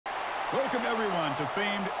Welcome, everyone, to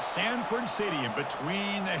famed Sanford Stadium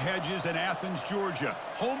between the hedges in Athens, Georgia,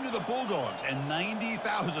 home to the Bulldogs and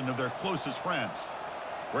 90,000 of their closest friends.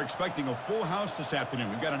 We're expecting a full house this afternoon.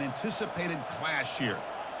 We've got an anticipated clash here,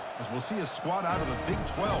 as we'll see a squad out of the Big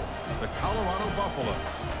 12, the Colorado Buffaloes,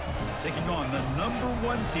 taking on the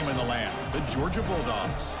 #1 team in the land, the Georgia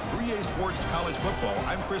Bulldogs. For EA Sports College Football,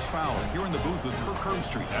 I'm Chris Fowler, here in the booth with Kirk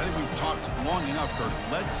Herbstreit. I think we've talked long enough, Kirk.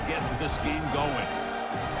 Let's get this game going.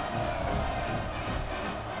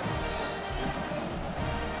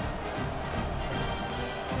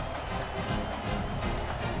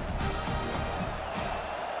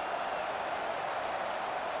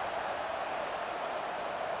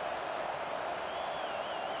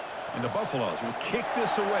 And the Buffaloes will kick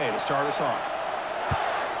this away to start us off.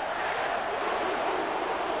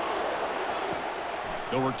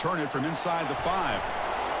 They'll return it from inside the 5.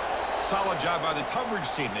 Solid job by the coverage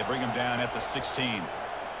team. They bring him down at the 16.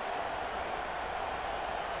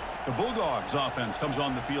 The Bulldogs offense comes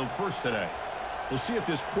on the field first today. We'll see if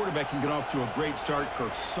this quarterback can get off to a great start,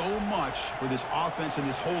 Kirk. So much for this offense and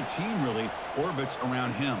this whole team really orbits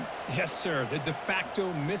around him. Yes, sir. The de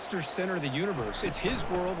facto Mr. Center of the universe. It's his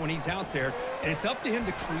world when he's out there, and it's up to him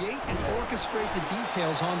to create and orchestrate the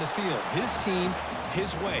details on the field. His team,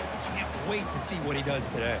 his way. Can't wait to see what he does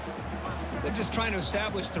today. They're just trying to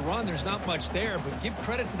establish the run. There's not much there, but give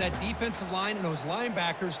credit to that defensive line and those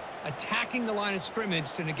linebackers attacking the line of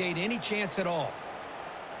scrimmage to negate any chance at all.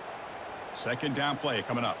 Second down play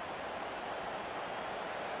coming up.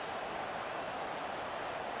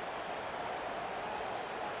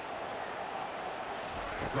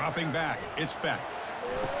 Dropping back. It's Beck.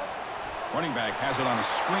 Running back has it on a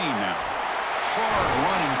screen now. Hard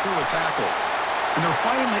running through a tackle. And they're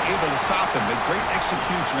finally able to stop him. But great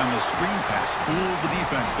execution on the screen pass. Fooled the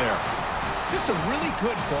defense there. Just a really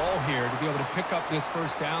good ball here to be able to pick up this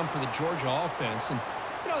first down for the Georgia offense. And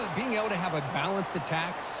you know, being able to have a balanced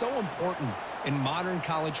attack, so important in modern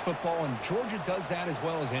college football, and Georgia does that as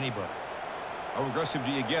well as anybody. How aggressive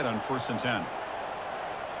do you get on 1st and 10?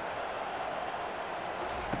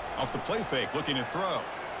 Off the play fake, looking to throw.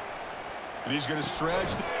 And he's going to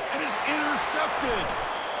stretch, and is intercepted.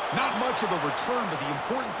 Not much of a return, but the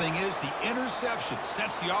important thing is the interception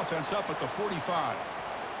sets the offense up at the 45.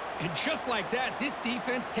 And just like that, this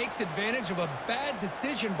defense takes advantage of a bad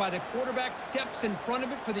decision by the quarterback, steps in front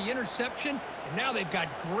of it for the interception, and now they've got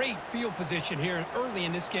great field position here early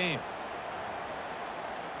in this game.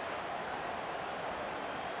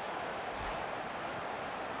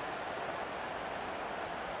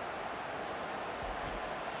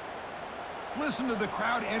 Listen to the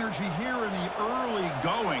crowd energy here in the early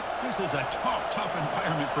going. This is a tough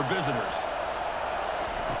environment for visitors.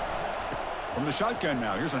 From the shotgun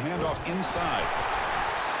now, here's a handoff inside.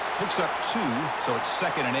 Picks up 2, so it's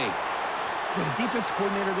 2nd and 8. Well, the defense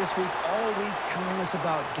coordinator this week all week telling us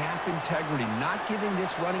about gap integrity, not giving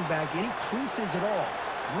this running back any creases at all.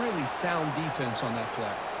 Really sound defense on that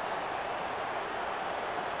play.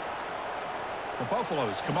 The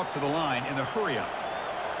Buffaloes come up to the line in the hurry-up.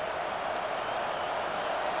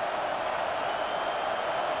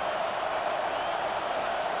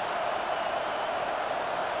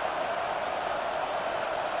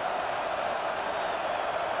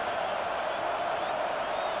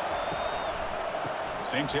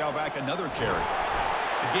 Same tailback, another carry.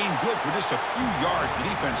 The gain good for just a few yards. The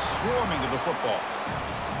defense swarming to the football.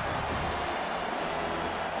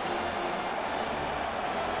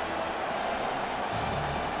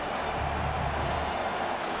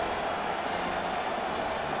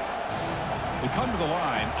 They come to the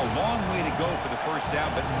line, a long way to go for the first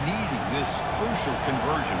down, but needing this crucial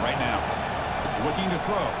conversion right now. Looking to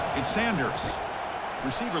throw. It's Sanders.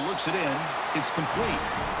 Receiver looks it in. It's complete.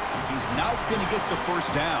 He's not going to get the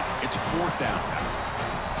first down. It's 4th down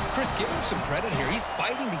now. Chris, give him some credit here. He's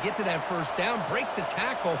fighting to get to that first down, breaks the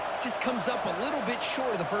tackle, just comes up a little bit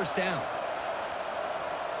short of the first down.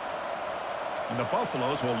 And the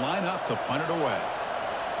Buffaloes will line up to punt it away.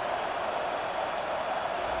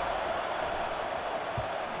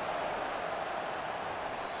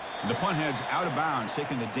 And the punt heads out of bounds,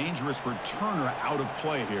 taking the dangerous returner out of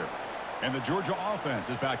play here. And the Georgia offense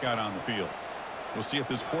is back out on the field. We'll see if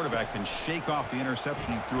this quarterback can shake off the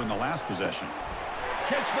interception he threw in the last possession.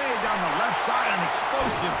 Catch made down the left side, an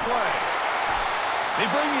explosive play. They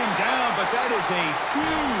bring him down, but that is a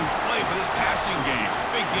huge play for this passing game.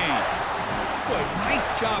 Big game. Boy,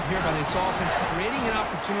 nice job here by this offense, creating an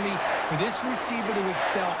opportunity for this receiver to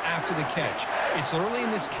excel after the catch. It's early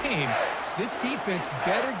in this game, so this defense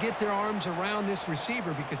better get their arms around this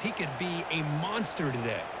receiver because he could be a monster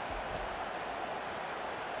today.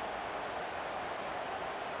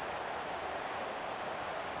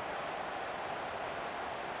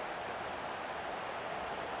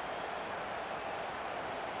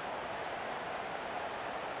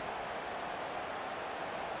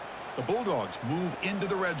 The Bulldogs move into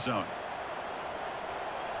the red zone.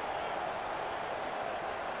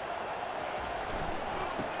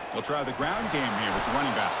 They'll try the ground game here with the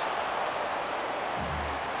running back.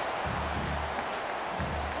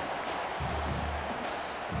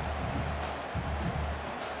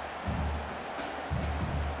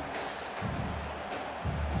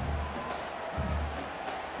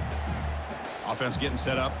 Offense getting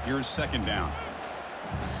set up. Here's second down.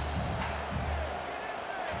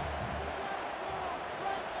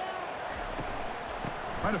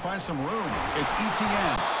 Trying to find some room. It's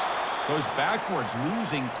ETN. Goes backwards,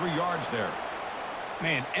 losing 3 yards there.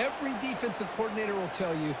 Man, every defensive coordinator will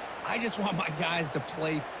tell you, I just want my guys to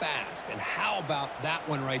play fast. And how about that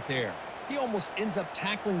one right there? He almost ends up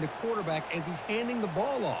tackling the quarterback as he's handing the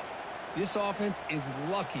ball off. This offense is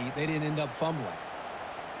lucky they didn't end up fumbling.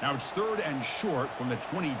 Now it's 3rd and short from the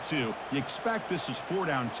 22. You expect this is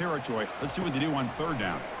 4-down territory. Let's see what they do on 3rd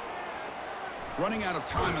down. Running out of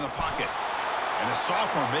time in the pocket. And the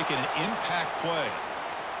sophomore making an impact play.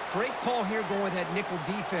 Great call here going with that nickel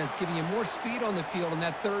defense, giving you more speed on the field on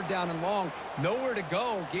that 3rd down and long. Nowhere to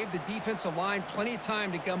go. Gave the defensive line plenty of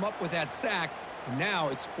time to come up with that sack. And now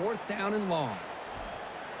it's 4th down and long.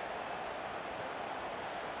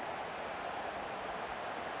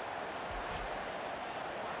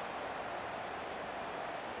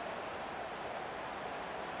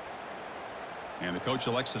 And the coach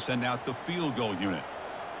elects to send out the field goal unit.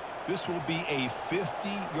 This will be a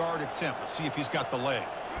 50-yard attempt. Let's see if he's got the leg.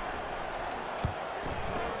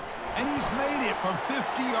 And he's made it from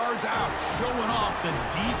 50 yards out, showing off the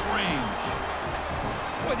deep range.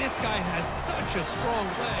 Boy, this guy has such a strong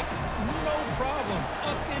leg. No problem.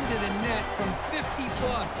 Up into the net from 50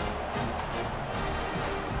 plus.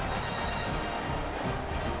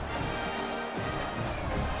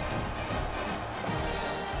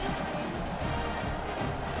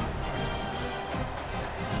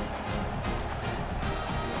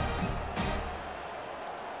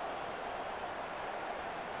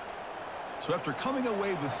 So after coming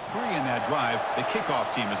away with 3 in that drive, the kickoff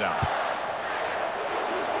team is out.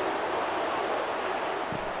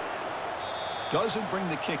 Doesn't bring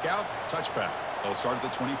the kick out. Touchback. They'll start at the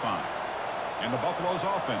 25. And the Buffalo's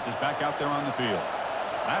offense is back out there on the field.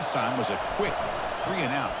 Last time was a quick 3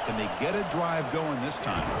 and out. Can they get a drive going this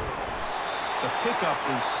time? The pickup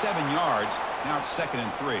is 7 yards. Now it's 2nd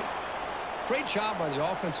and 3. Great job by the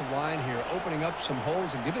offensive line here, opening up some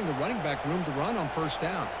holes and giving the running back room to run on 1st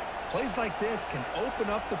down. Plays like this can open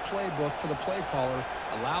up the playbook for the play caller,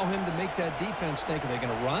 allow him to make that defense think, are they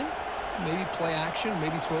going to run? Maybe play action,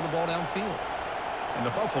 maybe throw the ball downfield. And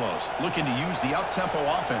the Buffaloes looking to use the up-tempo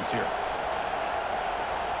offense here.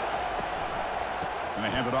 And they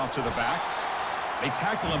hand it off to the back. They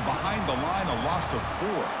tackle him behind the line, a loss of 4.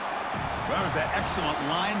 Well, that was that excellent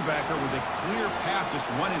linebacker with a clear path just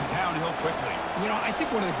running downhill quickly. You know, I think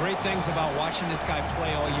one of the great things about watching this guy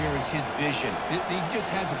play all year is his vision. He just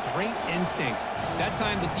has great instincts. That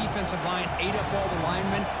time the defensive line ate up all the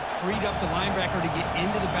linemen, freed up the linebacker to get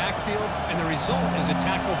into the backfield, and the result is a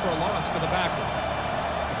tackle for a loss for the backer.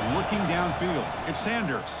 Looking downfield, it's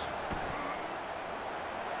Sanders.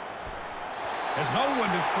 Has no one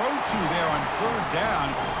to throw to there on 3rd down,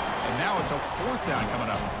 and now it's a 4th down coming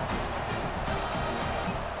up.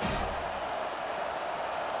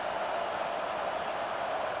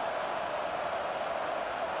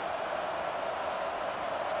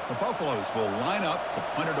 The Buffaloes will line up to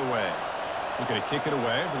punt it away. We're going to kick it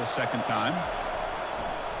away for the 2nd time.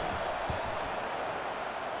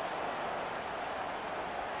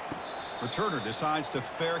 Returner decides to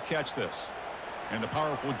fair catch this. And the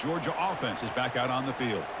powerful Georgia offense is back out on the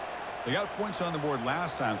field. They got points on the board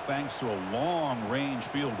last time thanks to a long-range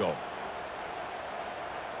field goal.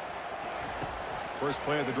 First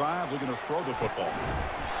play of the drive, they're going to throw the football.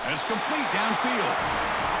 And it's complete downfield.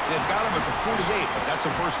 They've got him at the 48, but that's a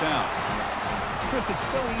 1st down. Chris, it's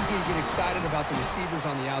so easy to get excited about the receivers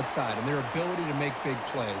on the outside and their ability to make big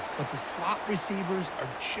plays, but the slot receivers are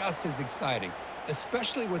just as exciting,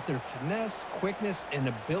 especially with their finesse, quickness, and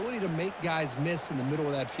ability to make guys miss in the middle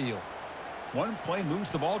of that field. One play moves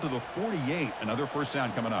the ball to the 48. Another 1st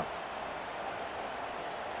down coming up.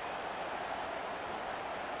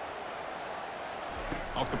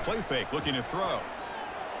 Off the play fake, looking to throw.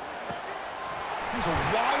 He's a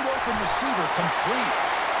wide-open receiver, complete.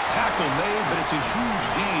 Tackle made, but it's a huge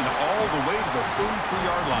gain all the way to the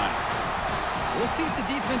 33-yard line. We'll see if the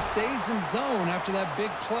defense stays in zone after that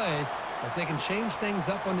big play, if they can change things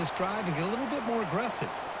up on this drive and get a little bit more aggressive.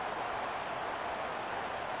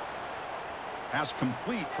 Pass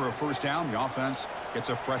complete for a 1st down. The offense gets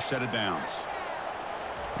a fresh set of downs.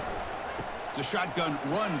 It's a shotgun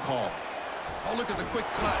run call. Oh, look at the quick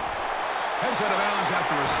cut. Heads out of bounds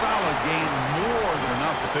after a solid gain, more than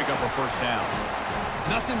enough to pick up a first down.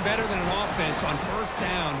 Nothing better than an offense on first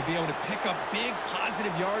down to be able to pick up big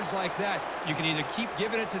positive yards like that. You can either keep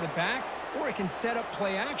giving it to the back, or it can set up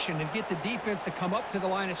play action and get the defense to come up to the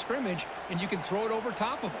line of scrimmage, and you can throw it over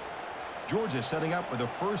top of them. Georgia setting up with a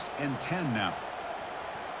 1st and 10 now.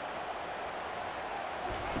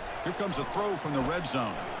 Here comes a throw from the red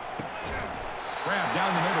zone. Grab down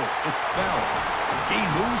the middle. It's Bell. He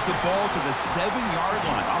moves the ball to the 7-yard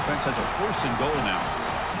line. Offense has a 1st and goal now.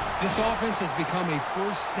 This offense has become a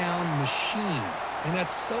first down machine, and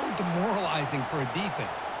that's so demoralizing for a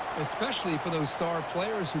defense, especially for those star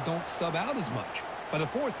players who don't sub out as much. By the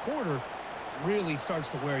 4th quarter, it really starts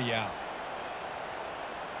to wear you out.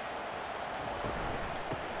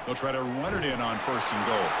 They'll try to run it in on 1st and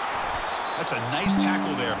goal. That's a nice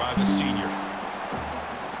tackle there by the senior.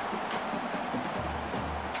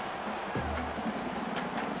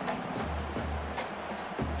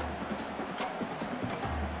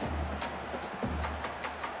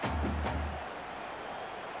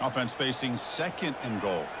 Offense facing 2nd and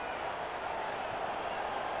goal.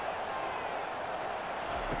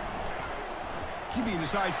 QB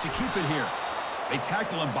decides to keep it here. They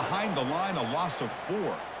tackle him behind the line, a loss of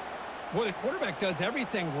 4. Well, the quarterback does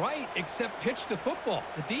everything right except pitch the football.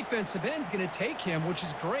 The defensive end's going to take him, which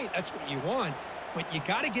is great. That's what you want. But you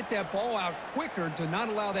got to get that ball out quicker to not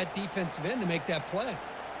allow that defensive end to make that play.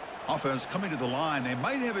 Offense coming to the line. They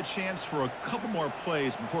might have a chance for a couple more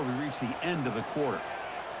plays before we reach the end of the quarter.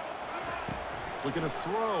 Look at a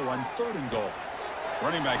throw on 3rd and goal.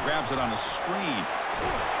 Running back grabs it on a screen.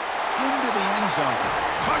 Into the end zone.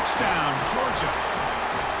 Touchdown, Georgia.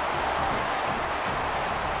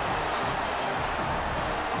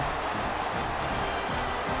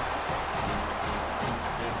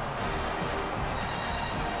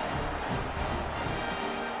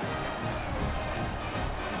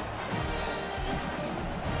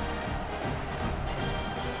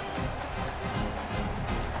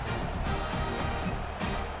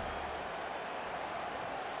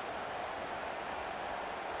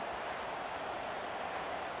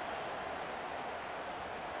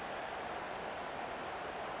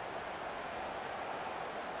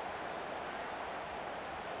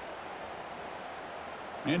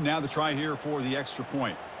 And now the try here for the extra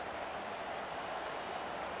point.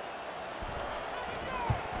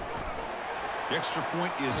 The extra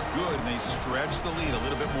point is good, and they stretch the lead a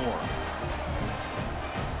little bit more.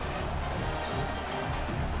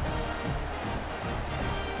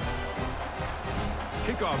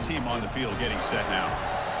 Kickoff team on the field getting set now.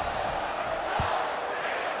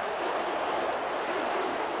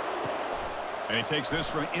 And he takes this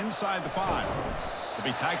from inside the 5. To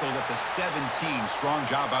be tackled at the 17. Strong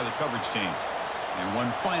job by the coverage team. And one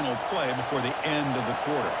final play before the end of the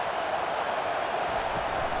quarter.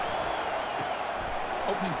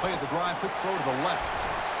 Opening play of the drive, quick throw to the left.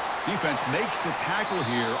 Defense makes the tackle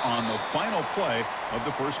here on the final play of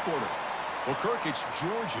the 1st quarter. Well, Kirk, it's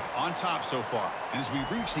Georgia on top so far. And as we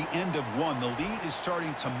reach the end of one, the lead is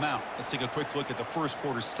starting to mount. Let's take a quick look at the 1st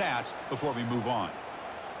quarter stats before we move on.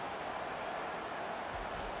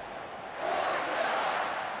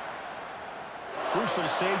 Crucial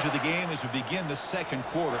stage of the game as we begin the 2nd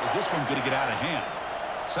quarter. Is this one going to get out of hand?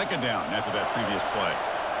 2nd down after that previous play.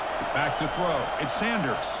 Back to throw. It's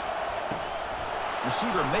Sanders.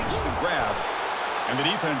 Receiver makes the grab, and the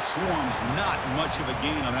defense swarms. Not much of a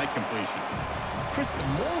gain on that completion. Chris, the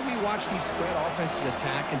more we watch these spread offenses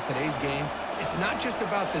attack in today's game, it's not just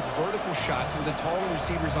about the vertical shots with the taller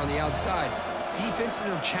receivers on the outside. Defenses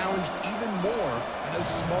are challenged even more by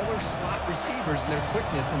those smaller slot receivers and their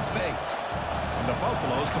quickness in space. And the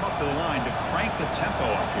Buffaloes come up to the line to crank the tempo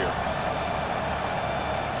up here.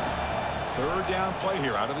 3rd down play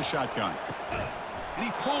here out of the shotgun. And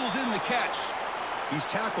he pulls in the catch. He's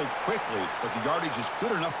tackled quickly, but the yardage is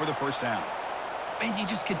good enough for the 1st down. And you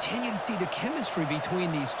just continue to see the chemistry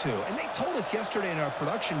between these two. And they told us yesterday in our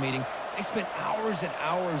production meeting, they spent hours and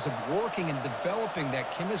hours of working and developing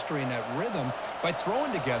that chemistry and that rhythm by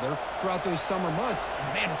throwing together throughout those summer months.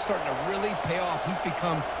 And, man, it's starting to really pay off. He's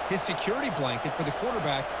become his security blanket for the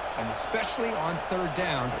quarterback, and especially on 3rd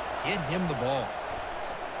down, get him the ball.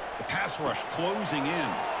 The pass rush closing in.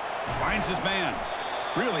 Finds his man.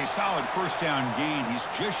 Really solid 1st down gain. He's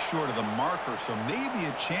just short of the marker, so maybe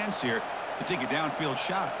a chance here to take a downfield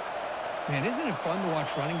shot. Man, isn't it fun to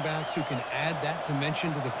watch running backs who can add that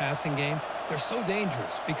dimension to the passing game? They're so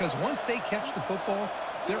dangerous because once they catch the football,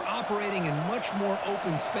 they're operating in much more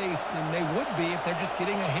open space than they would be if they're just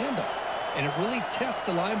getting a handoff. And it really tests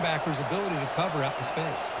the linebacker's ability to cover out in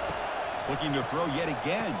space. Looking to throw yet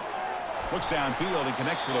again. Looks downfield and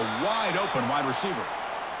connects with a wide-open wide receiver.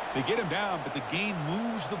 They get him down, but the gain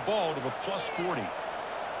moves the ball to the +40.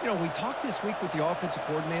 You know, we talked this week with the offensive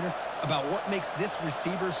coordinator about what makes this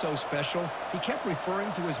receiver so special. He kept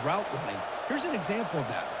referring to his route running. Here's an example of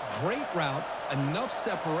that. Great route, enough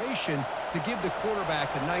separation to give the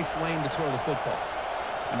quarterback a nice lane to throw the football.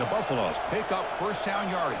 And the Buffaloes pick up first down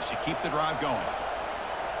yardage to keep the drive going.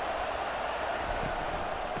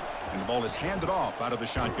 And the ball is handed off out of the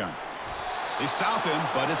shotgun. They stop him,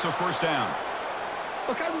 but it's a first down.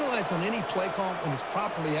 Look, I realize on any play call, when it's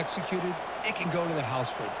properly executed, it can go to the house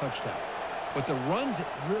for a touchdown. But the runs that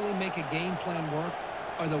really make a game plan work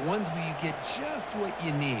are the ones where you get just what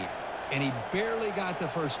you need. And he barely got the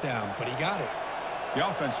first down, but he got it. The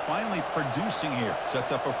offense finally producing here.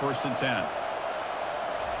 Sets up a 1st and 10.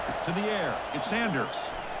 To the air. It's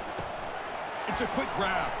Sanders. It's a quick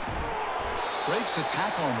grab. Breaks a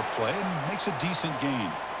tackle on the play and makes a decent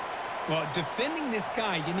gain. Well, defending this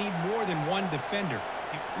guy, you need more than one defender.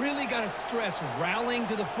 You really got to stress rallying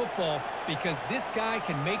to the football because this guy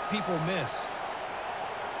can make people miss.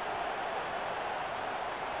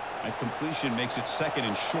 That completion makes it 2nd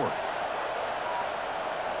and short.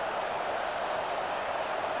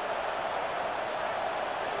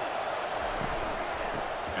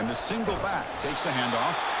 And the single back takes the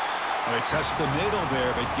handoff. Well, they test the middle there,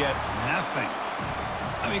 but get nothing.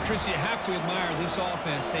 I mean, Chris, you have to admire this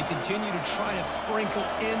offense. They continue to try to sprinkle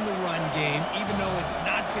in the run game, even though it's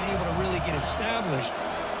not been able to really get established.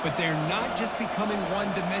 But they're not just becoming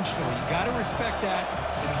one-dimensional. You got to respect that,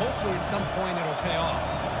 and hopefully at some point it'll pay off.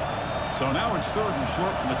 So now it's 3rd and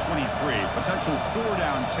short from the 23. Potential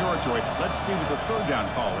 4-down territory. Let's see what the 3rd down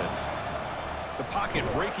call is. The pocket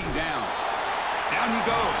breaking down. Down he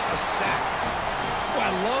goes. A sack. Well,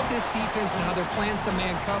 I love this defense and how they're playing some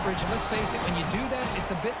man coverage. And let's face it, when you do that,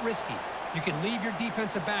 it's a bit risky. You can leave your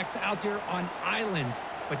defensive backs out there on islands,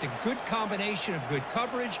 but the good combination of good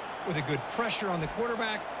coverage with a good pressure on the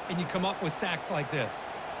quarterback, and you come up with sacks like this.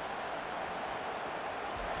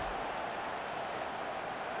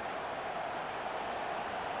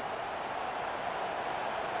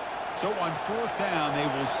 So on 4th down, they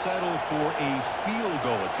will settle for a field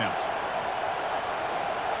goal attempt.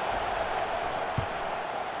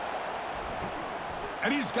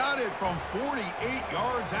 And he's got it from 48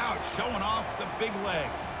 yards out, showing off the big leg.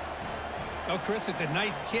 Well, Chris, it's a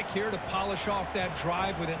nice kick here to polish off that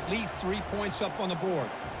drive with at least 3 points up on the board.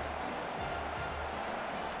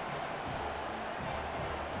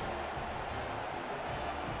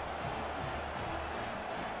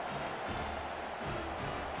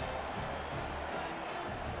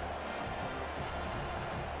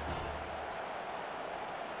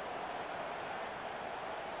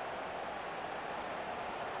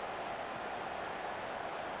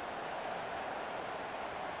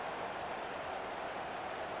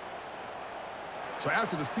 So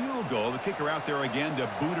after the field goal, the kicker out there again to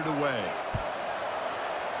boot it away.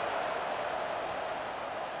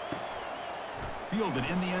 Fielded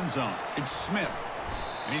in the end zone. It's Smith.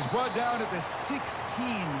 And he's brought down at the 16.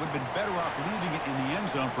 Would have been better off leaving it in the end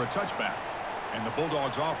zone for a touchback. And the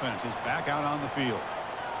Bulldogs offense is back out on the field.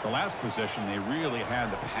 The last possession, they really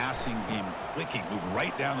had the passing game clicking. Moved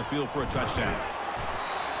right down the field for a touchdown.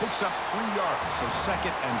 Picks up 3 yards, so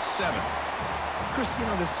 2nd and 7. Chris, you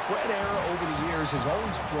know, the spread era over the years has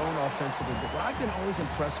always grown offensively, but what I've been always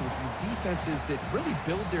impressed with defenses that really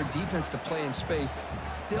build their defense to play in space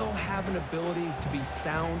still have an ability to be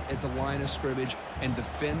sound at the line of scrimmage and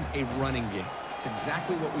defend a running game. It's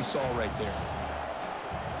exactly what we saw right there.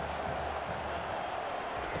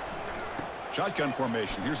 Shotgun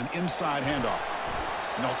formation. Here's an inside handoff.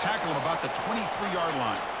 And they'll tackle him about the 23-yard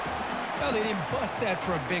line. Well, they didn't bust that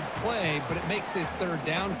for a big play, but it makes this 3rd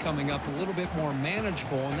down coming up a little bit more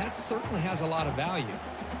manageable, and that certainly has a lot of value.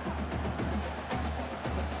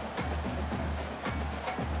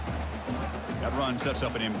 That run sets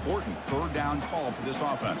up an important 3rd down call for this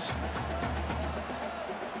offense.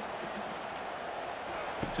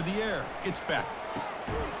 To the air. It's Beck.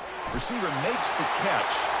 Receiver makes the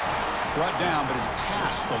catch. Brought down, but is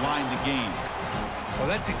past the line to gain. Well,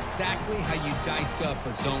 that's exactly how you dice up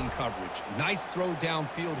a zone coverage. Nice throw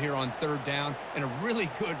downfield here on 3rd down, and a really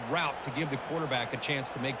good route to give the quarterback a chance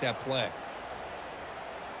to make that play.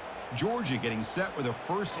 Georgia getting set with a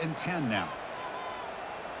 1st and 10 now.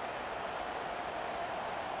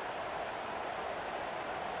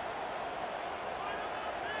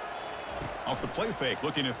 Off the play fake,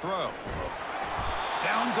 looking to throw.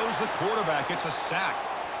 Down goes the quarterback. It's a sack.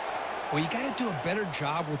 Well, you got to do a better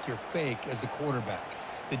job with your fake as the quarterback.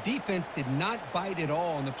 The defense did not bite at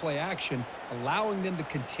all on the play action, allowing them to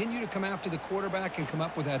continue to come after the quarterback and come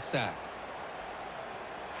up with that sack.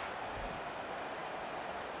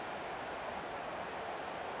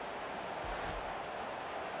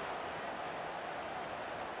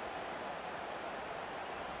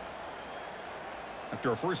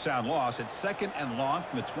 After a first down loss, it's 2nd and long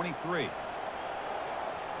from the 23.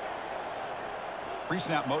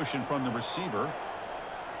 Pre-snap motion from the receiver.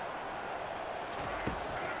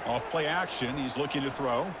 Off play action, he's looking to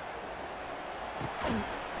throw.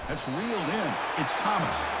 That's reeled in. It's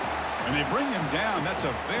Thomas. And they bring him down. That's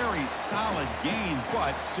a very solid gain,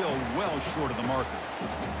 but still well short of the marker.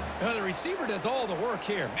 Now, the receiver does all the work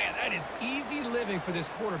here. Man, that is easy living for this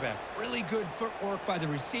quarterback. Really good footwork by the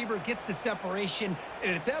receiver, gets the separation,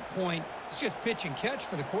 and at that point, it's just pitch and catch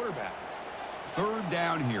for the quarterback. 3rd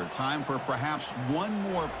down here. Time for perhaps one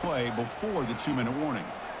more play before the 2-minute warning.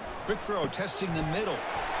 Quick throw testing the middle.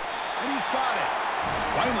 And he's got it.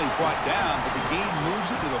 Finally brought down, but the game moves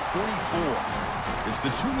it to the 44. It's the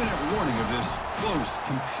 2-minute warning of this close,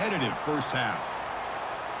 competitive first half.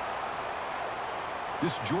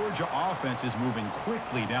 This Georgia offense is moving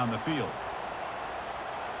quickly down the field.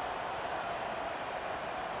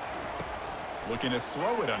 Looking to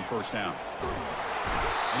throw it on first down.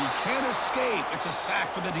 And he can't escape. It's a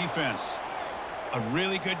sack for the defense. A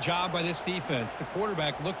really good job by this defense. The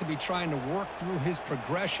quarterback looked to be trying to work through his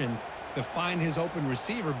progressions to find his open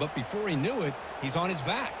receiver, but before he knew it, he's on his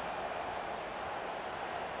back.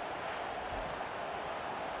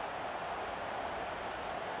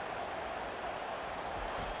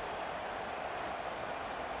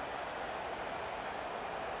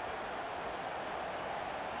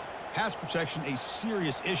 Pass protection, a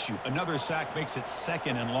serious issue. Another sack makes it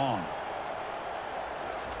 2nd and long.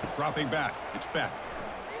 Dropping back. It's back.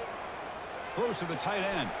 Throws to the tight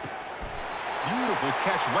end. Beautiful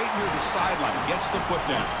catch right near the sideline. Gets the foot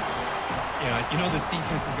down. Yeah, you know this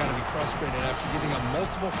defense has got to be frustrated after giving up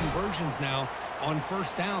multiple conversions now on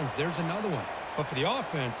first downs. There's another one. But for the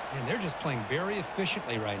offense, man, they're just playing very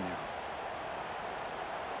efficiently right now.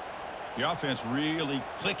 The offense really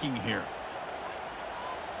clicking here.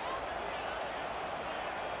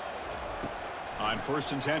 On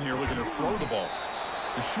 1st and 10 here, looking to throw the ball.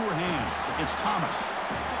 The sure hands. It's Thomas.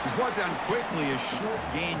 He's brought down quickly. A short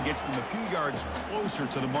gain gets them a few yards closer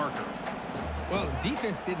to the marker. Well, the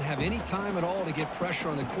defense didn't have any time at all to get pressure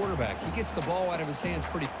on the quarterback. He gets the ball out of his hands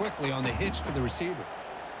pretty quickly on the hitch to the receiver.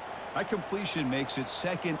 That completion makes it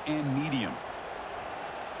 2nd and medium.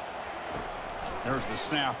 There's the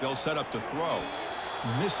snap. They'll set up to throw.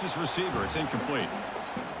 Missed his receiver. It's incomplete.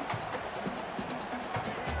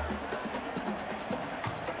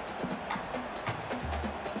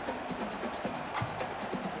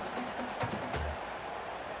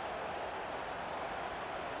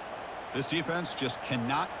 This defense just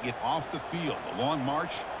cannot get off the field. The long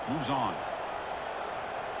march moves on.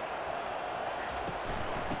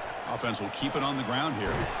 Offense will keep it on the ground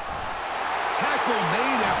here. Tackle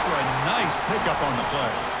made after a nice pickup on the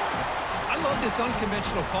play. I love this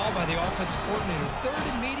unconventional call by the offensive coordinator.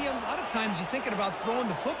 3rd and medium, a lot of times you're thinking about throwing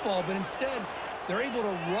the football, but instead they're able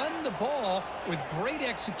to run the ball with great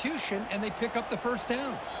execution, and they pick up the first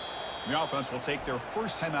down. The offense will take their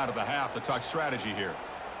first 10 out of the half to talk strategy here.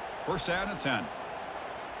 1st down and 10.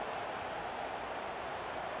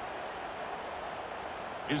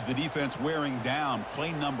 Is the defense wearing down?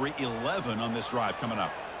 Play number 11 on this drive coming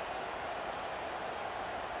up.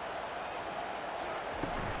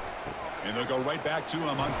 And they'll go right back to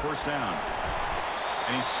him on 1st down.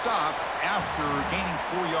 And he's stopped after gaining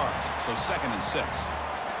 4 yards. So 2nd and 6.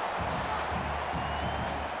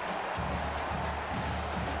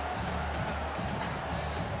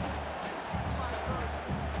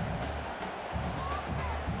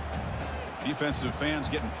 Defensive fans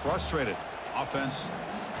getting frustrated. Offense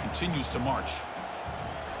continues to march.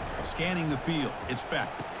 Scanning the field. It's back.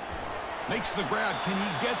 Makes the grab. Can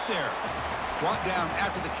he get there? Brought down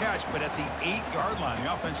after the catch, but at the 8-yard line.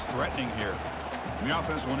 The offense threatening here. And the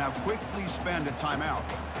offense will now quickly spend a timeout.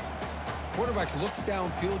 Quarterback looks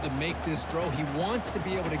downfield to make this throw. He wants to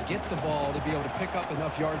be able to get the ball to be able to pick up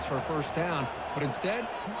enough yards for a first down. But instead,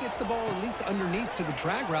 he gets the ball at least underneath to the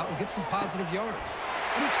drag route and gets some positive yards.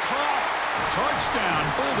 And it's caught. Touchdown,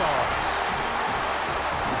 Bulldogs.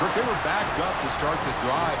 They were backed up to start the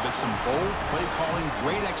drive, but some bold play calling,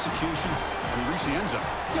 great execution, and reach the end zone.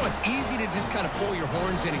 You know, it's easy to just kind of pull your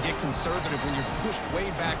horns in and get conservative when you're pushed way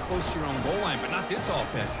back close to your own goal line, but not this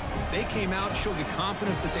offense. They came out, showed the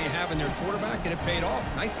confidence that they have in their quarterback, and it paid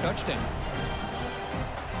off. Nice touchdown.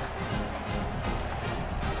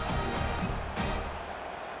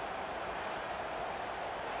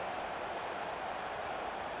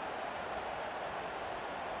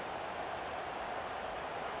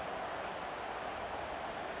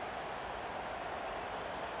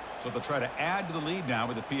 So they'll try to add to the lead now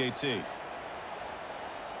with the PAT.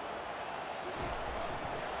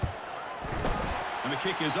 And the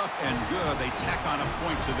kick is up and good. They tack on a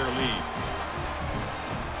point to their lead.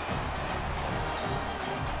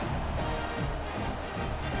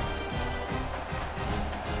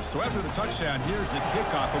 So after the touchdown, here's the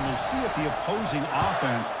kickoff, and we'll see if the opposing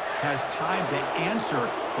offense has time to answer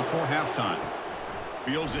before halftime.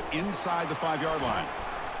 Fields it inside the 5-yard line.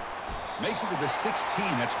 Makes it to the 16.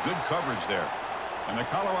 That's good coverage there. And the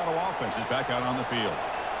Colorado offense is back out on the field.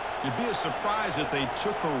 It'd be a surprise if they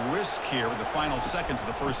took a risk here with the final seconds of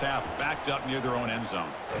the first half, backed up near their own end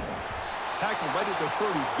zone. Tackled right at the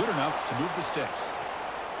 30, good enough to move the sticks.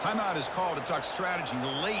 Timeout is called to talk strategy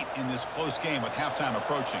late in this close game with halftime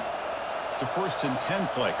approaching. It's a 1st and 10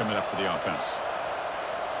 play coming up for the offense.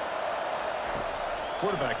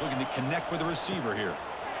 Quarterback looking to connect with the receiver here.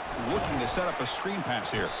 Looking to set up a screen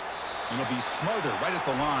pass here. And it'll be smothered right at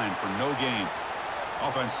the line for no gain.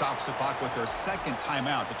 Offense stops the clock with their 2nd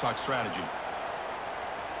timeout to talk strategy.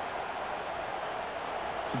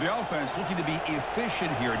 So the offense looking to be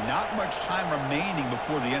efficient here. Not much time remaining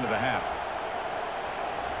before the end of the half.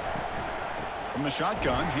 From the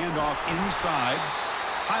shotgun, handoff inside.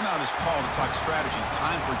 Timeout is called to talk strategy.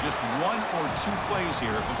 Time for just 1 or 2 plays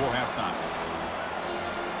here before halftime.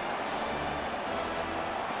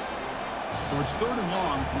 So it's 3rd and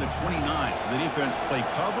long from the 29. The defense play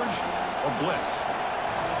coverage or blitz.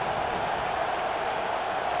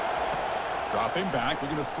 Dropping back,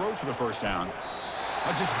 looking to throw for the 1st down.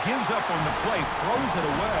 Just gives up on the play, throws it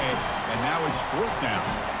away, and now it's 4th down.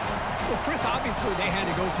 Well, Chris, obviously they had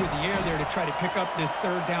to go through the air there to try to pick up this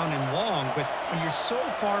 3rd down and long, but when you're so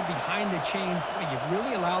far behind the chains, boy, you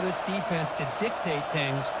really allow this defense to dictate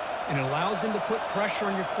things, and it allows them to put pressure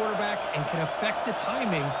on your quarterback and can affect the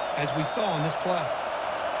timing, as we saw on this play.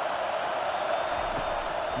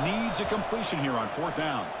 Needs a completion here on 4th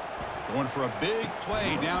down. Going for a big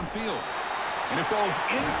play downfield. And it falls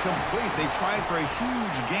incomplete. They tried for a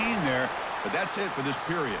huge gain there, but that's it for this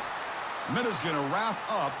period. The minute's going to wrap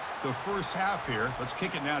up the first half here. Let's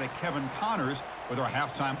kick it now to Kevin Connors with our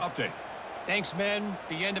halftime update. Thanks, men.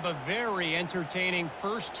 The end of a very entertaining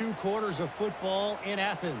first 2 quarters of football in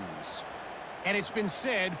Athens. And it's been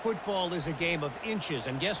said football is a game of inches.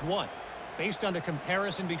 And guess what? Based on the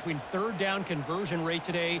comparison between 3rd down conversion rate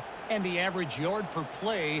today and the average yard per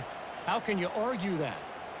play, how can you argue that?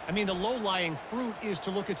 I mean, the low-lying fruit is to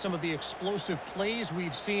look at some of the explosive plays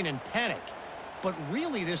we've seen and panic. But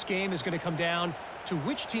really, this game is going to come down to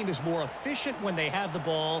which team is more efficient when they have the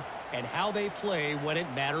ball and how they play when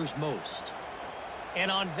it matters most. And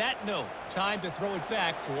on that note, time to throw it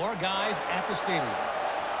back to our guys at the stadium.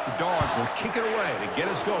 The Dogs will kick it away to get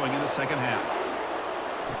us going in the 2nd half.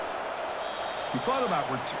 He thought about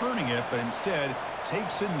returning it, but instead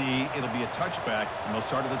takes a knee. It'll be a touchback, and they'll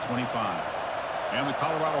start at the 25. And the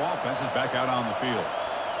Colorado offense is back out on the field.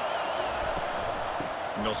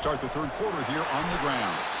 And they'll start the 3rd quarter here on the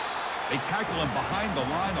ground. They tackle him behind the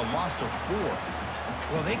line, a loss of 4.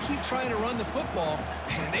 Well, they keep trying to run the football,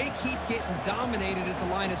 and they keep getting dominated at the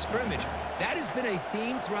line of scrimmage. That has been a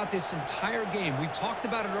theme throughout this entire game. We've talked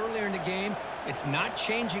about it earlier in the game. It's not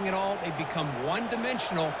changing at all. They've become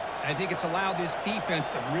one-dimensional, and I think it's allowed this defense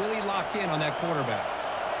to really lock in on that quarterback.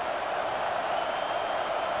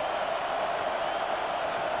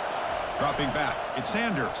 Dropping back, it's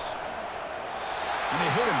Sanders. And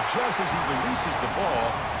they hit him just as he releases the ball.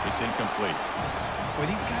 It's incomplete. Well,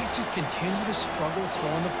 these guys just continue to struggle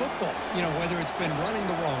throwing the football. You know, whether it's been running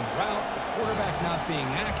the wrong route, the quarterback not being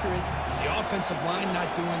accurate, the offensive line not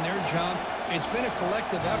doing their job. It's been a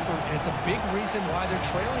collective effort, and it's a big reason why they're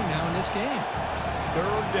trailing now in this game.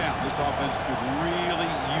 3rd down. This offense could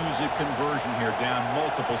really use a conversion here, down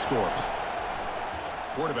multiple scores.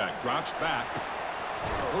 Quarterback drops back.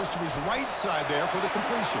 Goes to his right side there for the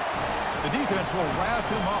completion. The defense will wrap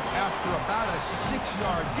him up after about a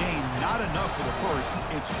 6-yard gain. Not enough for the first.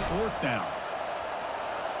 It's 4th down.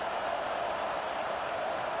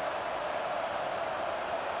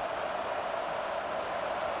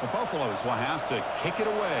 The Buffaloes will have to kick it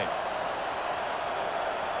away.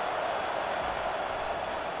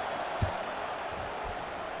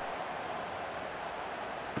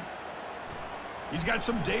 He's got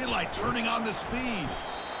some daylight, turning on the speed.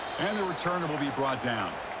 And the returner will be brought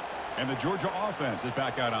down. And the Georgia offense is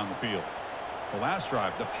back out on the field. The last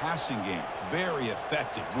drive, the passing game, very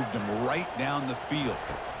effective. Moved them right down the field.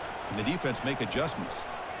 And the defense make adjustments.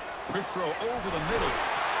 Quick throw over the middle.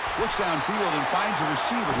 Looks downfield and finds a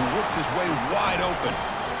receiver who worked his way wide open.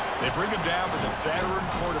 They bring him down, but the veteran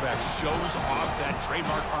quarterback shows off that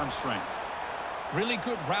trademark arm strength. Really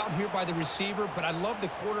good route here by the receiver, but I love the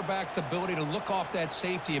quarterback's ability to look off that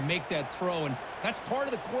safety and make that throw, and that's part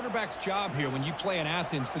of the quarterback's job here when you play in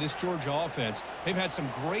Athens for this Georgia offense. They've had some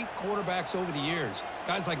great quarterbacks over the years,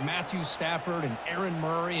 guys like Matthew Stafford and Aaron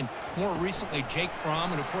Murray, and more recently Jake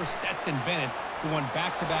Fromm, and of course Stetson Bennett, who won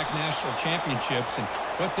back-to-back national championships. And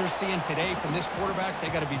what they're seeing today from this quarterback, they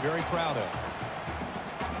got to be very proud of.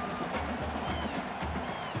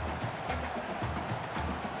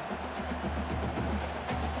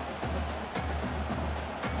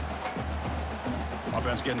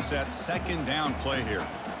 Offense getting set. Second down play here.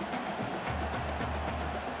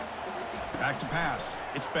 Back to pass.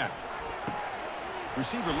 It's Beck.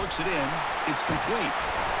 Receiver looks it in. It's complete.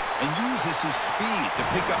 And uses his speed to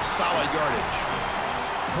pick up solid yardage.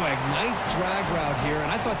 Boy, nice drag route here,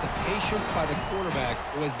 and I thought the patience by the quarterback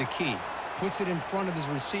was the key. Puts it in front of his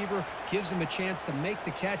receiver, gives him a chance to make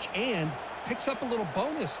the catch, and picks up a little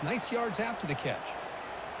bonus. Nice yards after the catch.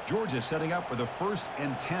 Georgia setting up for the 1st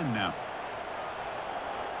and 10 now.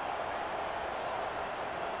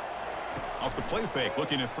 Off the play fake,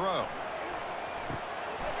 looking to throw.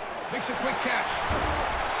 Makes a quick catch.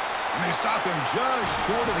 And they stop him just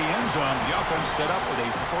short of the end zone. The offense set up with a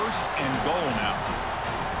 1st and goal now.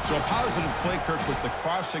 So a positive play, Kirk, with the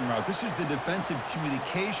crossing route. This is the defensive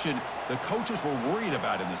communication the coaches were worried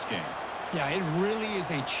about in this game. Yeah, it really is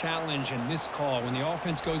a challenge in this call. When the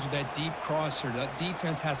offense goes with that deep crosser, that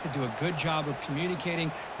defense has to do a good job of communicating,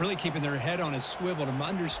 really keeping their head on a swivel to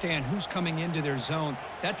understand who's coming into their zone.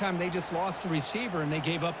 That time they just lost the receiver and they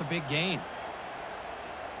gave up a big gain.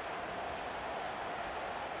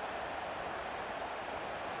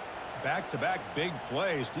 Back-to-back big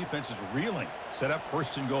plays. Defense is reeling. Set up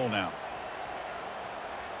 1st and goal now.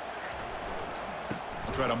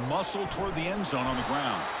 They'll try to muscle toward the end zone on the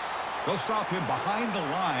ground. They'll stop him behind the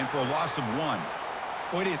line for a loss of 1.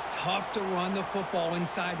 Well, it is tough to run the football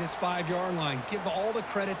inside this 5-yard line. Give all the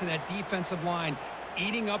credit to that defensive line,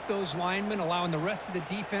 eating up those linemen, allowing the rest of the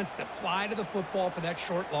defense to fly to the football for that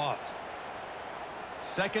short loss.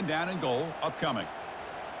 2nd down and goal upcoming.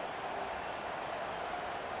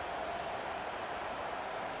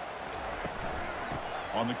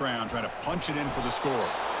 On the ground, trying to punch it in for the score.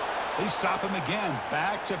 They stop him again.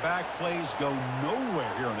 Back-to-back plays go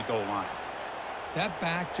nowhere here on the goal line. That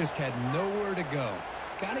back just had nowhere to go.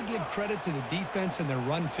 Got to give credit to the defense and their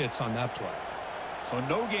run fits on that play. So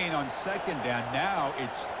no gain on 2nd down. Now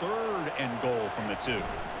it's 3rd and goal from the 2.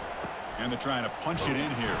 And they're trying to punch it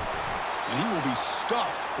in here. And he will be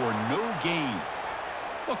stuffed for no gain.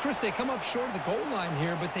 Well, Chris, they come up short of the goal line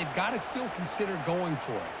here, but they've got to still consider going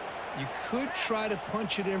for it. You could try to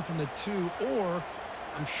punch it in from the 2, or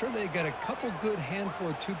I'm sure they got a couple good handful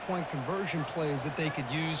of 2-point conversion plays that they could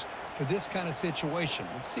use for this kind of situation.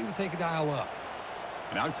 Let's see what they can dial up.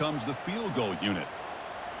 And out comes the field goal unit.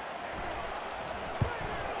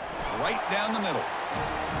 Right down the middle.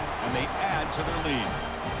 And they add to their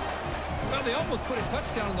lead. Well, they almost put a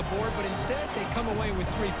touchdown on the board, but instead they come away with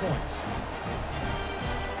 3 points.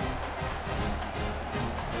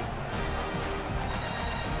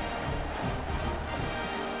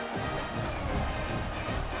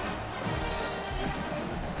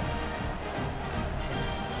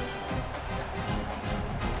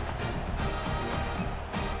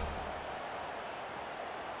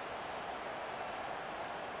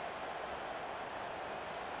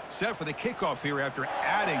 Set for the kickoff here after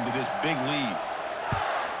adding to this big lead.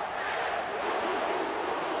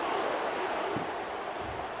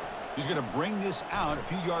 He's going to bring this out a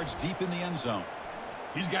few yards deep in the end zone.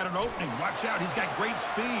 He's got an opening. Watch out. He's got great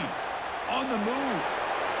speed. On the move.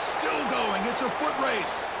 Still going. It's a foot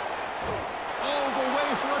race. All the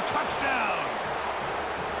way for a touchdown.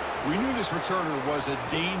 We knew this returner was a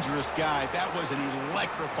dangerous guy. That was an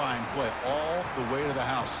electrifying play all the way to the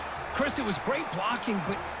house. Chris, it was great blocking,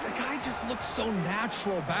 but the guy just looks so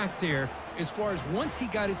natural back there as far as once he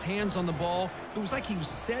got his hands on the ball, it was like he was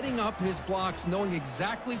setting up his blocks, knowing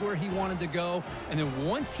exactly where he wanted to go, and then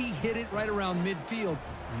once he hit it right around midfield,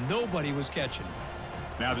 nobody was catching.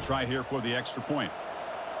 Now the try here for the extra point.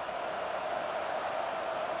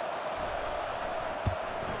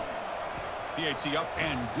 PAT up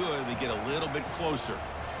and good. They get a little bit closer.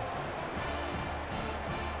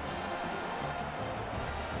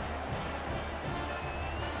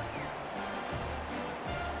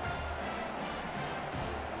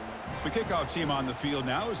 The kickoff team on the field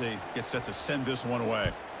now as they get set to send this one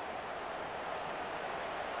away.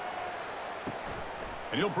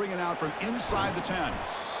 And he'll bring it out from inside the 10.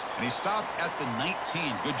 And he stopped at the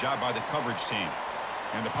 19. Good job by the coverage team.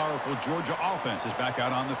 And the powerful Georgia offense is back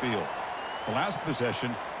out on the field. The last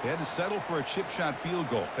possession, they had to settle for a chip shot field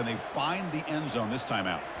goal. Can they find the end zone this time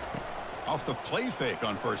out? Off the play fake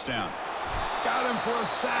on first down. Got him for a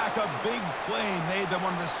sack. A big play made them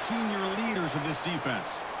one of the senior leaders of this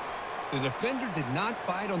defense. The defender did not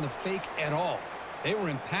bite on the fake at all. They were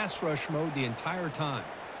in pass rush mode the entire time.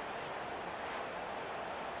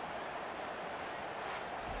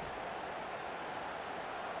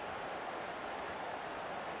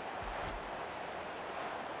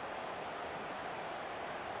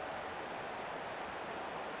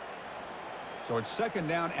 So it's second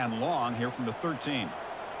down and long here from the 13.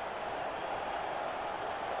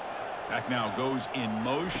 Back now goes in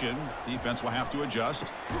motion. Defense will have to adjust.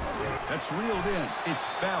 That's reeled in. It's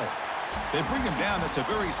Bell. They bring him down. That's a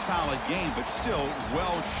very solid game, but still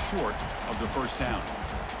well short of the first down.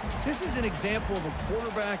 This is an example of a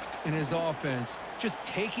quarterback and his offense just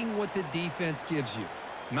taking what the defense gives you.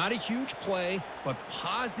 Not a huge play, but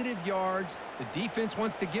positive yards. The defense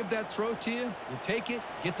wants to give that throw to you. You take it,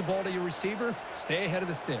 get the ball to your receiver, stay ahead of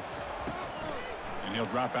the sticks. And he'll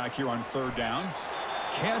drop back here on third down.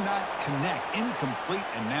 Cannot connect. Incomplete,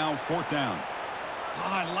 and now fourth down.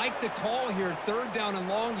 I like the call here. Third down and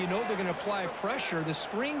long. You know they're going to apply pressure. The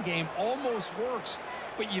screen game almost works,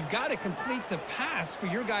 but you've got to complete the pass for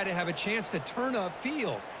your guy to have a chance to turn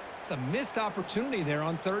upfield. It's a missed opportunity there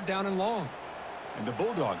on third down and long. And the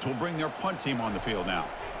Bulldogs will bring their punt team on the field now.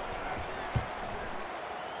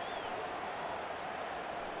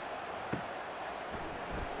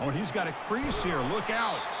 Oh, and he's got a crease here. Look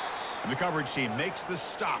out. And the coverage team makes the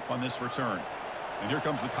stop on this return. And here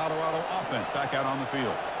comes the Colorado offense back out on the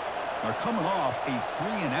field. They're coming off a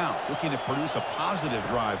 3-and-out, looking to produce a positive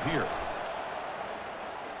drive here.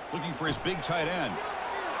 Looking for his big tight end.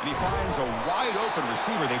 And he finds a wide-open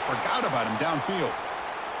receiver. They forgot about him downfield.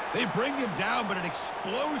 They bring him down, but an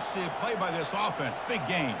explosive play by this offense. Big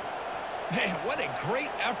gain. Man, what a great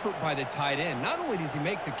effort by the tight end. Not only does he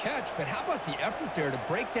make the catch, but how about the effort there to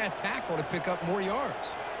break that tackle to pick up more yards?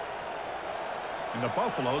 And the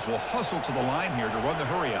Buffaloes will hustle to the line here to run the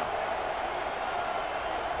hurry up.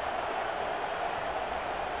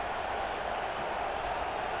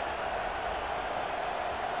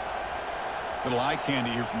 Little eye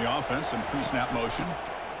candy here from the offense and pre-snap motion.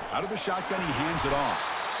 Out of the shotgun, he hands it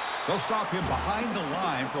off. They'll stop him behind the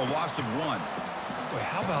line for a loss of 1. Boy,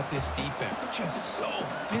 how about this defense? Just so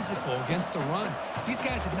physical against the run. These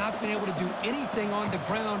guys have not been able to do anything on the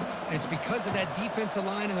ground, and it's because of that defensive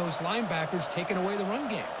line and those linebackers taking away the run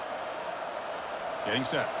game. Getting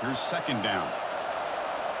set. Here's second down.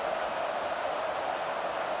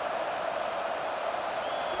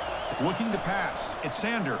 Looking to pass. It's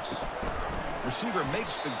Sanders. Receiver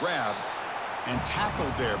makes the grab and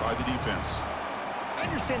tackled there by the defense. I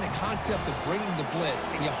understand the concept of bringing the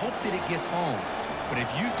blitz, and you hope that it gets home. But if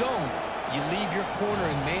you don't, you leave your corner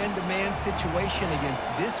in man-to-man situation against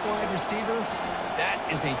this wide receiver. That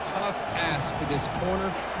is a tough ask for this corner,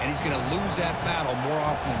 and he's going to lose that battle more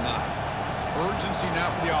often than not. Urgency now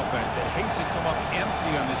for the offense. They hate to come up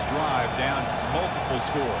empty on this drive, down multiple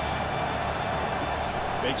scores.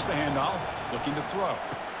 Fakes the handoff, looking to throw.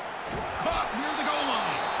 Caught near the goal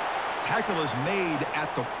line. Tackle is made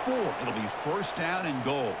at the 4. It'll be first down and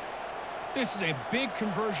goal. This is a big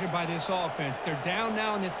conversion by this offense. They're down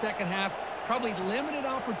now in the second half. Probably limited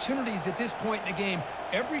opportunities at this point in the game.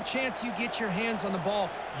 Every chance you get your hands on the ball,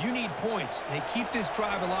 you need points. They keep this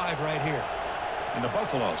drive alive right here. And the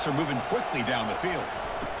Buffaloes are moving quickly down the field.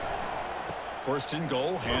 First and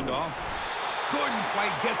goal, handoff. Couldn't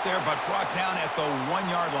quite get there, but brought down at the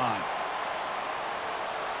 1-yard line.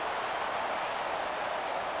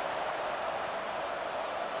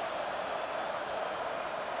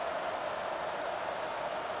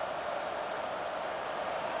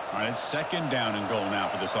 All right, it's second down and goal now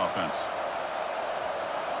for this offense.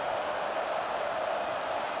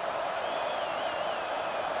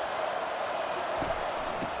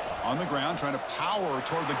 On the ground, trying to power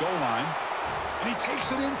toward the goal line. And he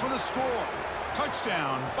takes it in for the score.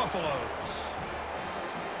 Touchdown, Buffaloes.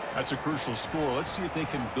 That's a crucial score. Let's see if they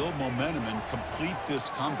can build momentum and complete this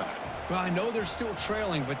comeback. Well, I know they're still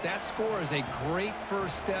trailing, but that score is a great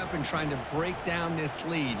first step in trying to break down this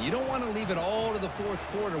lead. You don't want to leave it all to the fourth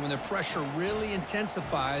quarter when the pressure really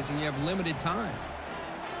intensifies and you have limited time.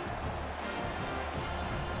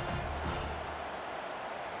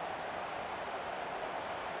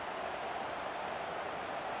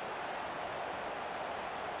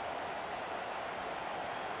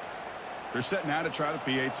 They're set now to try the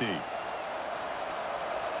PAT.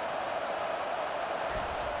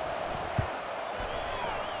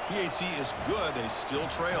 PAT is good. They still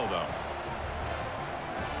trail, though.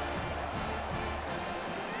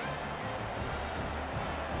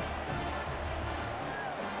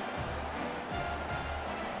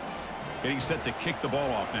 Getting set to kick the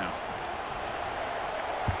ball off now.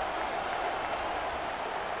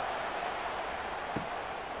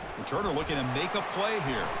 Returner looking to make a play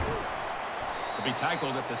here. To be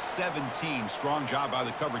tackled at the 17. Strong job by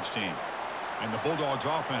the coverage team. And the Bulldogs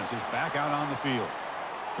offense is back out on the field.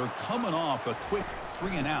 They're coming off a quick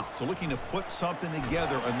 3-and-out, so looking to put something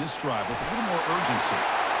together on this drive with a little more urgency.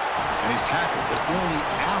 And he's tackled, but only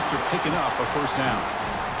after picking up a first down.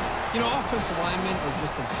 You know, offensive linemen are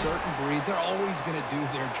just a certain breed. They're always going to do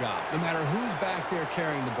their job, no matter who's back there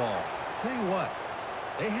carrying the ball. I'll tell you what,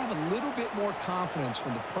 they have a little bit more confidence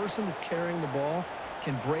when the person that's carrying the ball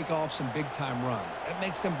can break off some big-time runs. That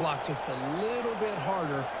makes them block just a little bit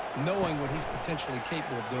harder, knowing what he's potentially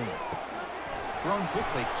capable of doing. Thrown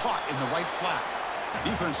quickly, caught in the right flat.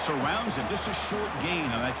 Defense surrounds him, just a short gain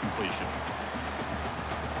on that completion.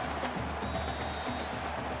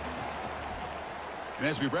 And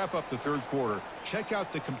as we wrap up the third quarter, check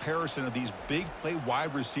out the comparison of these big play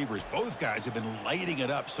wide receivers. Both guys have been lighting it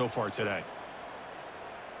up so far today.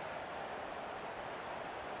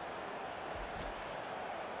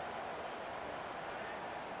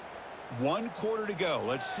 One quarter to go.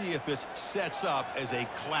 Let's see if this sets up as a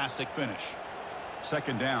classic finish.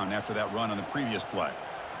 Second down after that run on the previous play.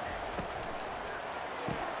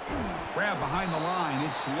 Grab behind the line.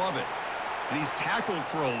 It's Lovett. And he's tackled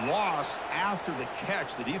for a loss after the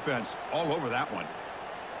catch. The defense all over that one.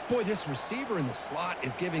 Boy, this receiver in the slot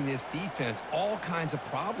is giving this defense all kinds of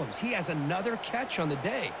problems. He has another catch on the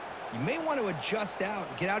day. You may want to adjust out,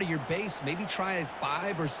 get out of your base, maybe try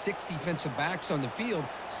 5 or 6 defensive backs on the field,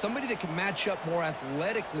 somebody that can match up more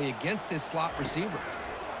athletically against this slot receiver.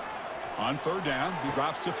 On third down, he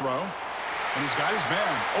drops to throw, and he's got his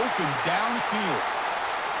man open downfield.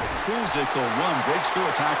 Physical run, breaks through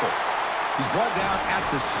a tackle. He's brought down at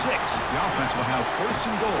the 6. The offense will have first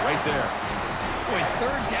and goal right there. Boy,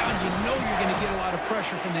 third down, you know you're going to get a lot of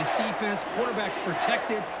pressure from this defense. Quarterback's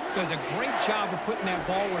protected, does a great job of putting that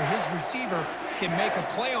ball where his receiver can make a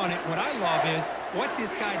play on it. What I love is what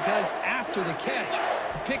this guy does after the catch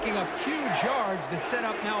to picking up huge yards to set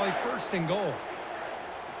up now a first and goal.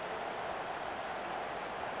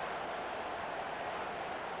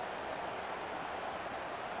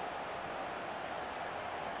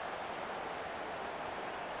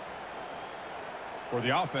 For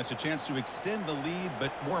the offense, a chance to extend the lead,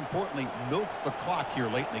 but more importantly, milk the clock here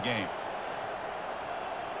late in the game.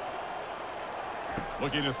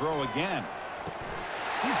 Looking to throw again.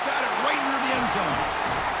 He's got it right near the end zone.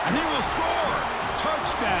 And he will score.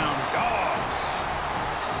 Touchdown, Dogs.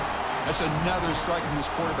 That's another strike from this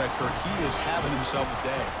quarterback, Kirk. He is having himself a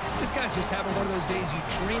day. This guy's just having one of those days you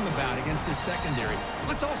dream about against this secondary.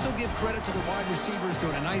 Let's also give credit to the wide receivers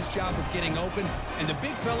doing a nice job of getting open, and the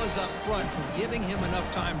big fellas up front for giving him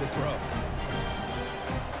enough time to throw.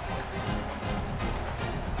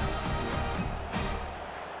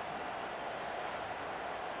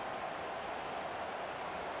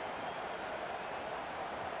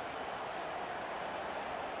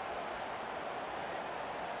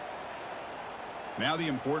 Now the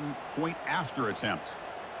important point after attempt.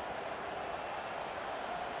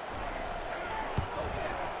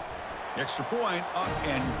 Extra point up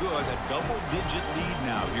and good. A double-digit lead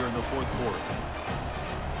now here in the fourth quarter.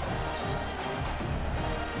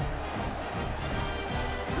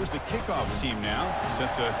 Here's the kickoff team now,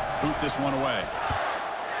 set to boot this one away.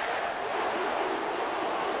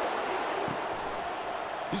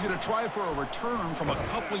 He's going to try for a return from a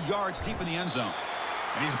couple of yards deep in the end zone.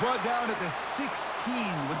 And he's brought down at the 16.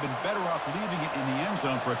 Would have been better off leaving it in the end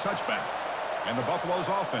zone for a touchback. And the Buffalo's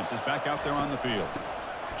offense is back out there on the field.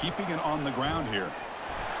 Keeping it on the ground here.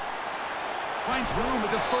 Finds room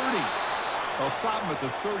at the 30. They'll stop him at the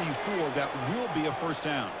 34. That will be a first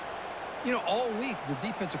down. You know, all week, the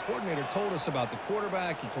defensive coordinator told us about the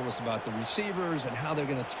quarterback. He told us about the receivers and how they're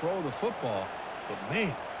going to throw the football. But,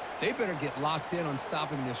 man, they better get locked in on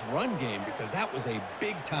stopping this run game because that was a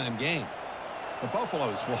big-time game. The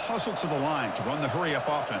Buffaloes will hustle to the line to run the hurry-up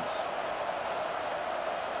offense.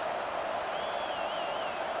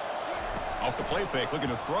 Off the play fake, looking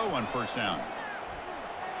to throw on first down.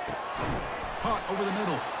 Caught over the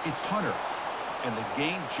middle. It's Hunter. And the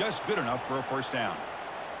gain just good enough for a first down.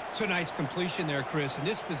 It's a nice completion there, Chris. And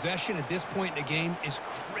this possession at this point in the game is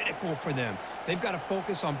critical for them. They've got to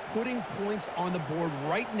focus on putting points on the board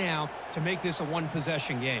right now to make this a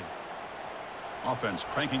one-possession game. Offense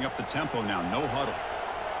cranking up the tempo now. No huddle.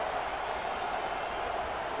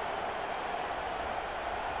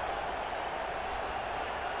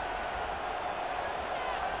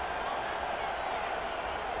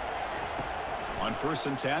 On 1st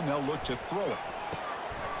and 10, they'll look to throw it.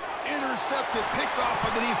 Intercepted, picked off by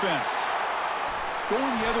the defense.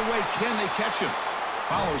 going the other way. Can they catch him?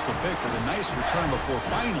 Follows the pick with a nice return before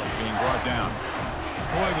finally being brought down.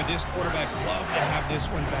 Boy, would this quarterback love to have this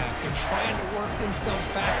one back. They're trying to work themselves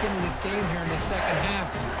back into this game here in the second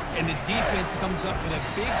half, and the defense comes up with a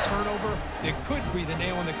big turnover that could be the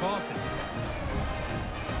nail in the coffin.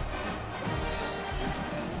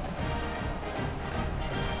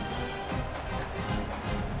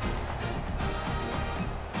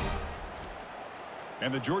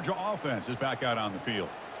 And the Georgia offense is back out on the field.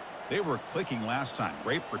 They were clicking last time.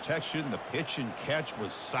 Great protection. The pitch and catch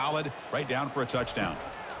was solid. Right down for a touchdown.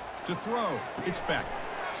 To throw, it's Beck.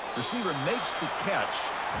 Receiver makes the catch.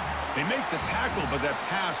 They make the tackle, but that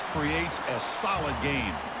pass creates a solid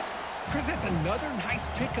gain. Chris, that's another nice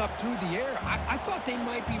pickup through the air. I thought they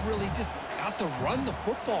might be really just out to run the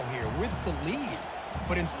football here with the lead.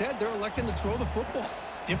 But instead, they're electing to throw the football.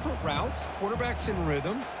 Different routes, quarterbacks in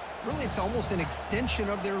rhythm. Really, it's almost an extension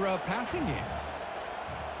of their passing game.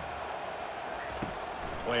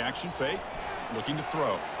 Play action fake. Looking to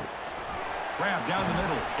throw. Grab down the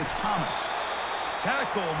middle. It's Thomas.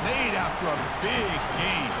 Tackle made after a big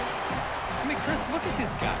gain. I mean, Chris, look at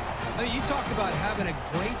this guy. I mean, you talk about having a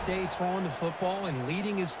great day throwing the football and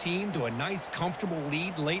leading his team to a nice, comfortable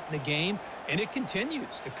lead late in the game, and it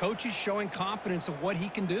continues. The coach is showing confidence of what he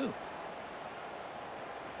can do.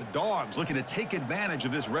 The Dogs looking to take advantage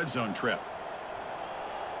of this red zone trip.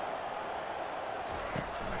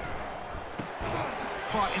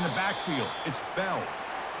 Caught in the backfield. It's Bell.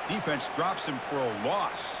 Defense drops him for a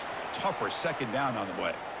loss. Tougher second down on the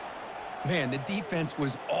way. Man, the defense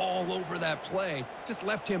was all over that play. Just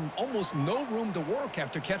left him almost no room to work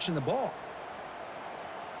after catching the ball.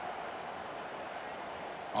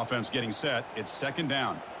 Offense getting set. It's second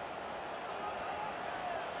down.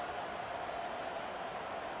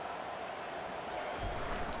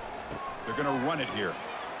 They're going to run it here.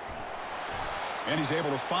 And he's able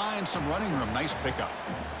to find some running room. Nice pickup.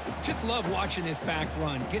 Just love watching this back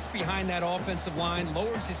run. Gets behind that offensive line,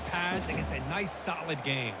 lowers his pads, and gets a nice, solid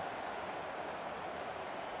gain.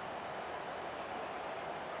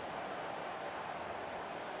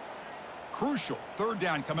 Crucial. Third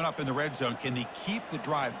down coming up in the red zone. Can they keep the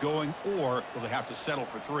drive going, or will they have to settle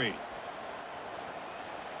for 3?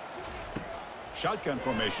 Shotgun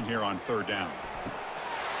formation here on third down.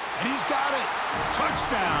 And he's got it.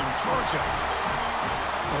 Touchdown, Georgia.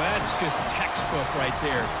 Well, that's just textbook right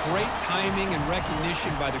there. Great timing and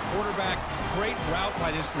recognition by the quarterback. Great route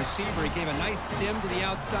by this receiver. He gave a nice stem to the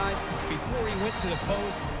outside before he went to the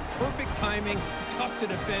post. Perfect timing, tough to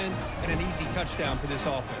defend, and an easy touchdown for this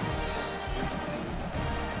offense.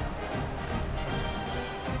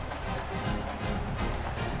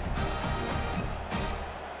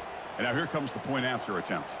 And now here comes the point after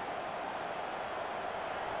attempt.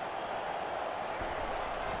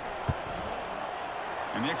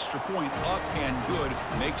 And the extra point up and good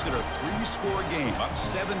makes it a 3-score game, up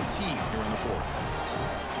 17 here in the fourth.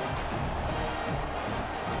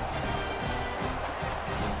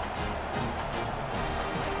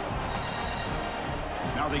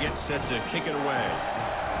 Now they get set to kick it away.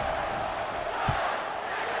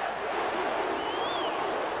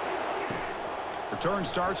 Return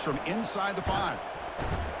starts from inside the 5.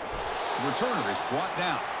 The returner is brought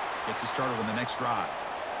down. Gets it started on the next drive.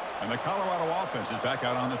 And the Colorado offense is back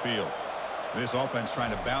out on the field. This offense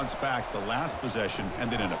trying to bounce back. The last possession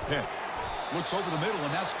ended in a pick. Looks over the middle,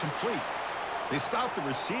 and that's complete. They stopped the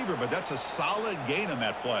receiver, but that's a solid gain on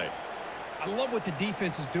that play. I love what the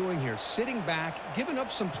defense is doing here. Sitting back, giving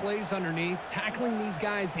up some plays underneath, tackling these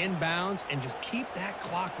guys inbounds, and just keep that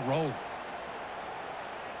clock rolling.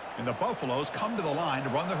 And the Buffaloes come to the line to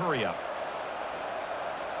run the hurry-up.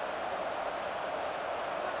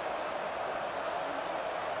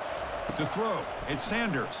 To throw, it's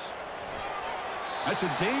Sanders. That's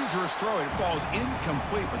a dangerous throw. It falls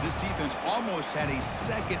incomplete, but this defense almost had a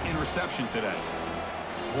second interception today.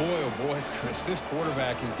 Boy, oh boy, Chris, this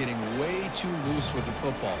quarterback is getting way too loose with the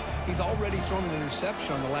football. He's already thrown an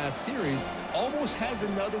interception on the last series, almost has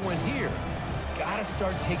another one here. He's got to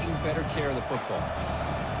start taking better care of the football.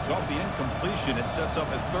 So off the incompletion, it sets up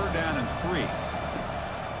a third down and 3.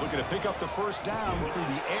 Looking to pick up the first down through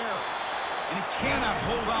the air. And he cannot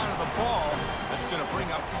hold on to the ball. That's going to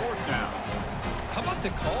bring up fourth down. How about the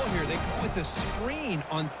call here? They go with the screen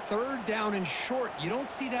on third down and short. You don't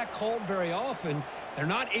see that called very often. They're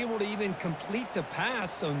not able to even complete the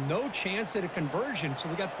pass, so no chance at a conversion. So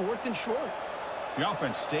we got fourth and short. The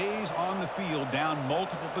offense stays on the field, down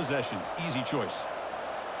multiple possessions. Easy choice.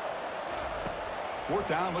 Fourth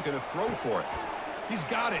down, looking to throw for it. He's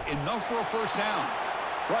got it. Enough for a first down.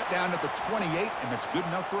 Brought down at the 28, and it's good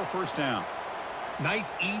enough for a first down.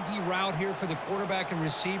 Nice, easy route here for the quarterback and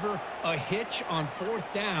receiver. A hitch on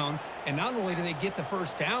 4th down. And not only do they get the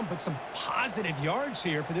first down, but some positive yards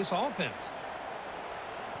here for this offense.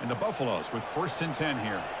 And the Buffaloes with 1st and 10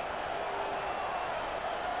 here.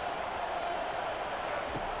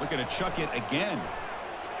 Looking to chuck it again.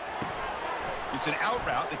 It's an out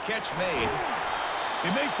route. The catch made. They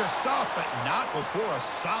make the stop, but not before a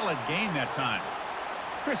solid gain that time.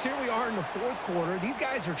 Chris, here we are in the 4th quarter. These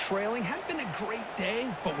guys are trailing. Hadn't been a great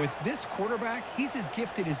day, but with this quarterback, he's as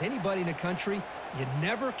gifted as anybody in the country. You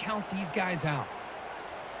never count these guys out.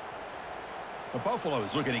 The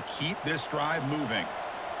Buffaloes looking to keep this drive moving.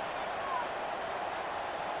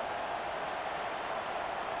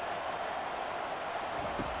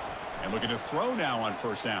 And looking to throw now on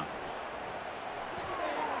 1st down.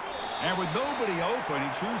 And with nobody open, he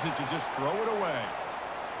chooses to just throw it away.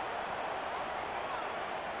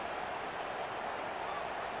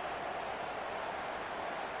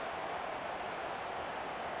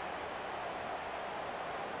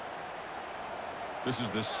 This is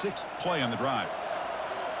the 6th play on the drive.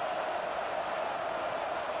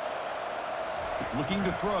 Looking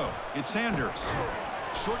to throw. It's Sanders.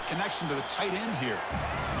 Short connection to the tight end here.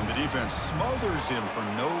 And the defense smothers him for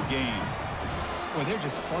no gain. Well, they're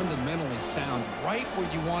just fundamentally sound, right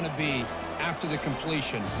where you want to be after the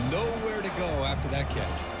completion. Nowhere to go after that catch.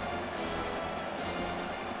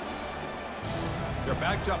 They're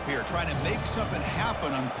backed up here trying to make something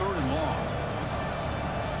happen on 3rd and long.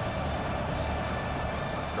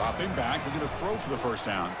 Dropping back, looking to throw for the 1st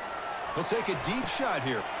down. He'll take a deep shot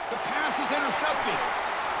here. The pass is intercepted.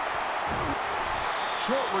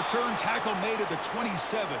 Short return tackle made at the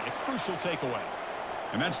 27, a crucial takeaway.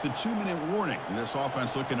 And that's the 2-minute warning. And this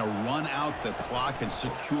offense looking to run out the clock and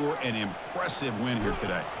secure an impressive win here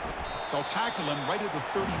today. They'll tackle him right at the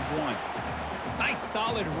 31. Nice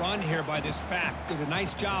solid run here by this back. Did a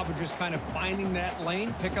nice job of just kind of finding that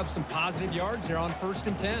lane, pick up some positive yards there on 1st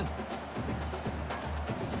and 10.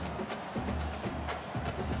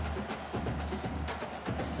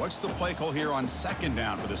 What's the play call here on 2nd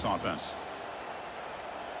down for this offense?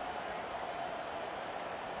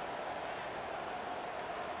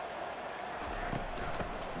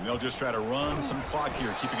 And they'll just try to run some clock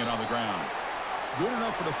here, keeping it on the ground. Good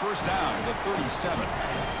enough for the 1st down, the 37.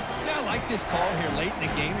 Yeah, I like this call here late in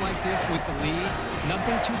the game like this with the lead.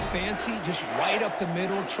 Nothing too fancy, just right up the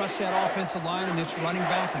middle. Trust that offensive line and this running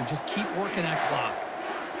back and just keep working that clock.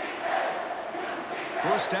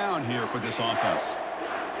 1st down here for this offense.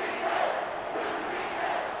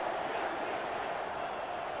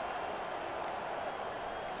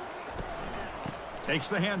 Takes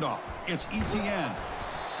the handoff. It's Etienne.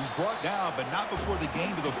 He's brought down, but not before the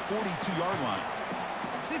gain to the 42-yard line.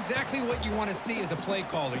 That's exactly what you want to see as a play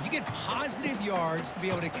caller. You get positive yards to be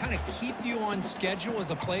able to kind of keep you on schedule as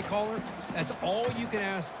a play caller. That's all you can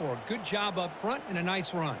ask for. Good job up front and a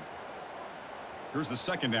nice run. Here's the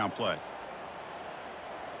 2nd down play.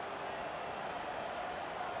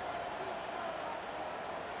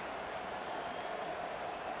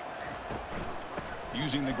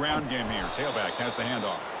 Using the ground game here. Tailback has the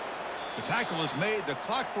handoff. The tackle is made. The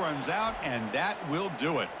clock runs out, and that will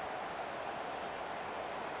do it.